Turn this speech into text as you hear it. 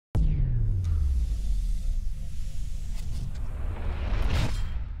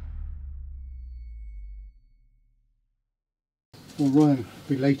Well, Ryan,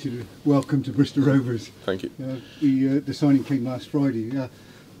 belated welcome to Bristol Rovers. Thank you. The signing came last Friday.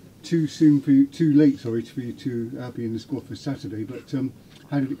 Too late for you to be in the squad for Saturday. But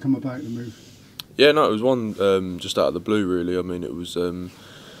how did it come about, the move? Yeah, no, it was one just out of the blue, really. I mean, it was I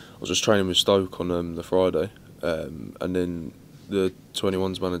was just training with Stoke on the Friday, and then the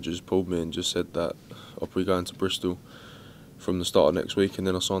 21s managers pulled me and just said that I'll be going to Bristol from the start of next week, and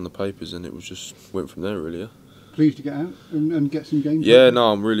then I signed the papers, and it was just went from there, really. Yeah. Pleased to get out and get some games? Yeah,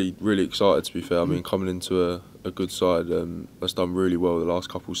 no, I'm really excited, to be fair. I mean, coming into a good side that's done really well the last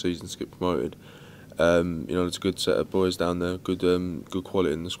couple of seasons to get promoted. You know, it's a good set of boys down there, good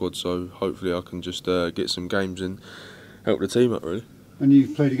quality in the squad, so hopefully I can just get some games and help the team out, really. And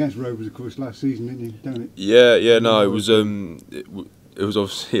you played against Rovers, of course, last season, didn't you? Down it? Yeah, no, it was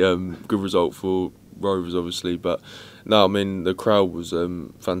obviously a good result for Rovers, obviously, but no, I mean, the crowd was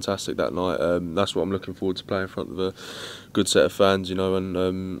fantastic that night. That's what I'm looking forward to, playing in front of a good set of fans, you know,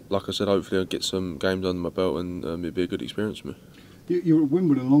 and like I said, hopefully I'll get some games under my belt, and it'll be a good experience for me. You were at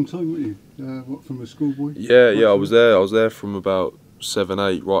Wimbledon a long time, weren't you? What, from a schoolboy? Yeah, I was there from about 7,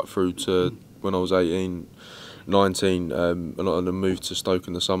 8 right through to when I was 18, 19, and I moved to Stoke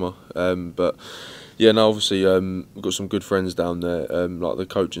in the summer. But yeah, no, obviously we've got some good friends down there. Like the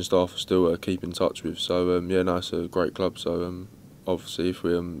coaching staff, still keep in touch with. So yeah, no, it's a great club. So obviously, if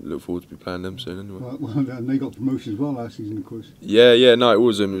we look forward to be playing them soon anyway. Well, and they got promotion as well last season, of course. Yeah, no, it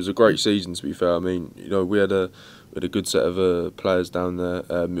was a great season, to be fair. I mean, you know, we had a good set of players down there.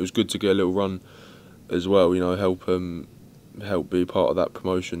 It was good to get a little run as well. You know, help be part of that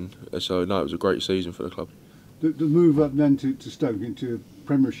promotion. So no, it was a great season for the club. The move up then to Stoke into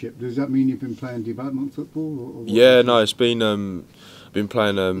Premiership, does that mean you've been playing development football? Or yeah, no, it's been been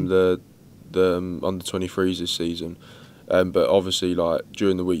playing the under 23s this season. But obviously, like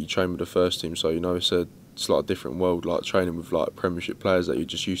during the week, you train with the first team, so you know it's like a different world, like training with like Premiership players that you're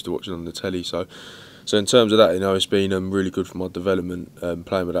just used to watching on the telly. So in terms of that, you know, it's been really good for my development,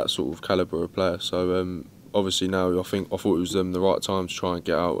 playing with that sort of calibre of player. So obviously now I thought it was the right time to try and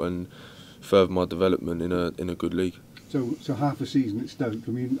get out and further my development in a good league. So half a season at Stoke.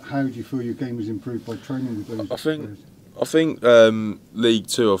 I mean, how do you feel your game has improved by training with those players? I think League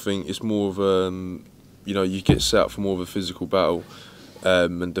Two, I think it's more of you know, you get set up for more of a physical battle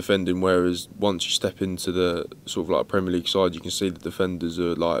and defending, whereas once you step into the sort of like Premier League side, you can see the defenders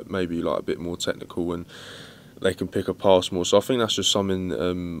are like maybe like a bit more technical and they can pick a pass more. So I think that's just something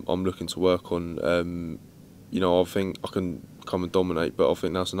I'm looking to work on. You know, I think I can come and dominate, but I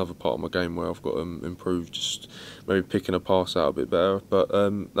think that's another part of my game where I've got to improve, just maybe picking a pass out a bit better. But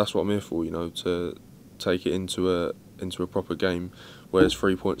that's what I'm here for, you know, to take it into a proper game where there's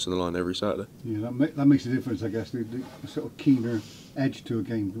 3 points on the line every Saturday. Yeah, that makes a difference, I guess, the sort of keener edge to a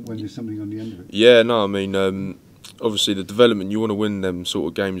game when there's something on the end of it. Yeah, no, I mean, obviously the development, you want to win them sort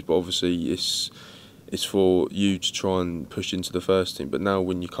of games, but obviously it's for you to try and push into the first team. But now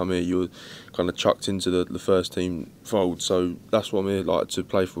when you come here, you're kind of chucked into the first team fold. So that's what I'm here, like, to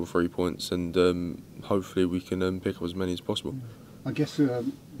play for 3 points, and hopefully we can pick up as many as possible. I guess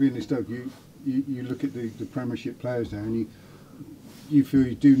being in Stoke, you look at the Premiership players there, and you feel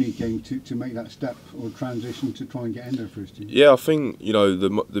you do need games to make that step or transition to try and get in there first team. Yeah, I think, you know,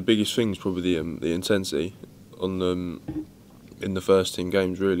 the biggest thing is probably the intensity on in the first team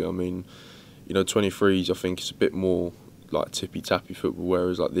games, really. I mean, you know, 23s, I think it's a bit more like tippy-tappy football,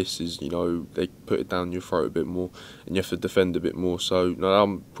 whereas like this is, you know, they put it down your throat a bit more and you have to defend a bit more. So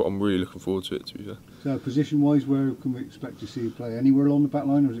no, I'm really looking forward to it, to be fair. So position-wise, where can we expect to see you play? Anywhere along the back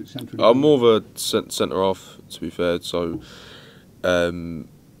line, or is it central? I'm more of a centre-half, to be fair. So you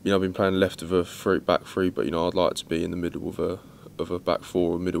know, I've been playing left of a back three, but you know, I'd like to be in the middle of a back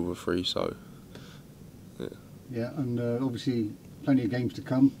four or middle of a three. So yeah. Yeah, and obviously plenty of games to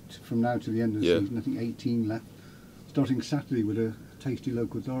come from now to the end of the season. I think 18 left. Starting Saturday with a tasty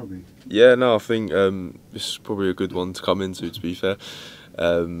local derby. Yeah, no, I think this is probably a good one to come into, to be fair.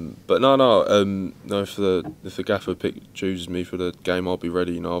 But no, if the gaffer chooses me for the game, I'll be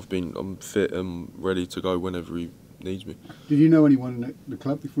ready. You know, I'm fit and ready to go whenever he needs me. Did you know anyone at the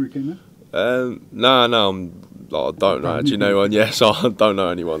club before you came there? No, I don't know actually anyone. Yes, I don't know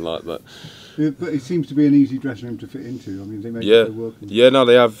anyone like that. But it seems to be an easy dressing room to fit into. I mean, they make it work. Yeah, no,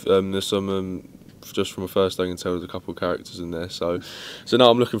 they have. There's some. Just from a first, I can tell there's a couple of characters in there. So no,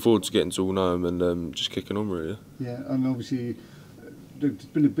 I'm looking forward to getting to all know them and just kicking on, really. Yeah, and obviously there's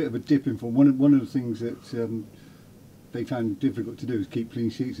been a bit of a dip in form. One of the things that they found difficult to do is keep clean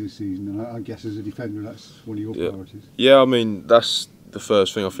sheets this season, and I guess as a defender, that's one of your priorities. Yeah, I mean, that's the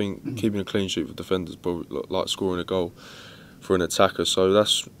first thing. I think keeping a clean sheet for defenders is probably like scoring a goal for an attacker. So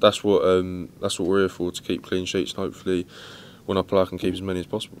that's what we're here for, to keep clean sheets, and hopefully when I play, I can keep as many as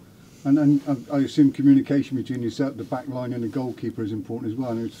possible. And I assume communication between yourself, the back line, and the goalkeeper is important as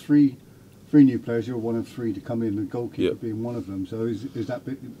well. And there's three new players. You're one of three to come in, the goalkeeper being one of them. So is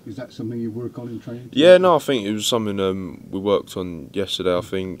that something you work on in training? Yeah, no, I think it was something we worked on yesterday. I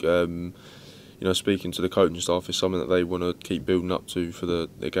think speaking to the coaching staff is something that they want to keep building up to for the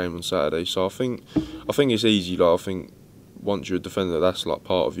game on Saturday. So I think it's easy. Like, I think once you're a defender, that's like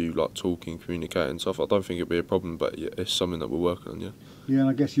part of you, like talking, communicating stuff. I don't think it'd be a problem, but yeah, it's something that we're working on. Yeah. Yeah, and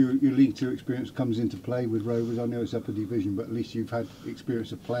I guess your League Two experience comes into play with Rovers. I know it's upper division, but at least you've had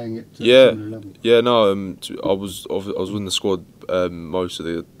experience of playing it to a similar level. Yeah, no. I was in the squad most of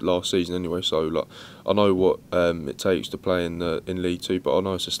the last season anyway, so like I know what it takes to play in League Two, but I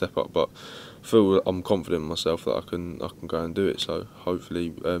know it's a step up. But I feel I'm confident in myself that I can go and do it. So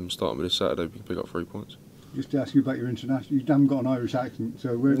hopefully, starting with this Saturday, we can pick up 3 points. Just to ask you about your international, you haven't got an Irish accent,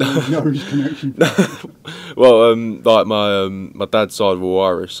 so where's the Irish connection? Well, like my dad's side were all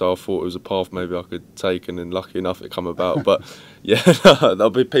Irish, so I thought it was a path maybe I could take, and then lucky enough it come about. But yeah,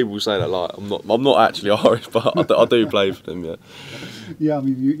 there'll be people say that like I'm not actually Irish, but I do play for them. Yeah. Yeah, I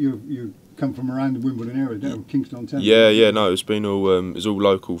mean you come from around the Wimbledon area, don't you? Kingston on Thames. Yeah, no, it's been all it's all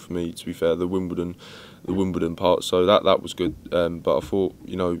local for me. To be fair, the Wimbledon part, so that was good. But I thought,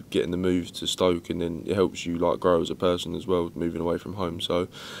 getting the move to Stoke, and then it helps you like grow as a person as well, moving away from home. So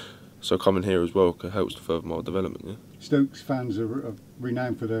coming here as well helps to further my development. Yeah. Stokes fans are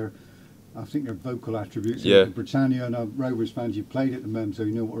renowned for their vocal attributes. Yeah. Britannia and Rovers fans, you played at the moment, so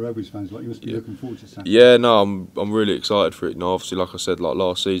you know what Rovers fans like. You must be looking forward to Saturday. Yeah, no, I'm really excited for it. Obviously, like I said, like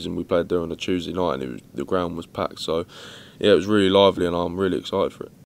last season we played there on a Tuesday night, and the ground was packed. So yeah, it was really lively, and I'm really excited for it.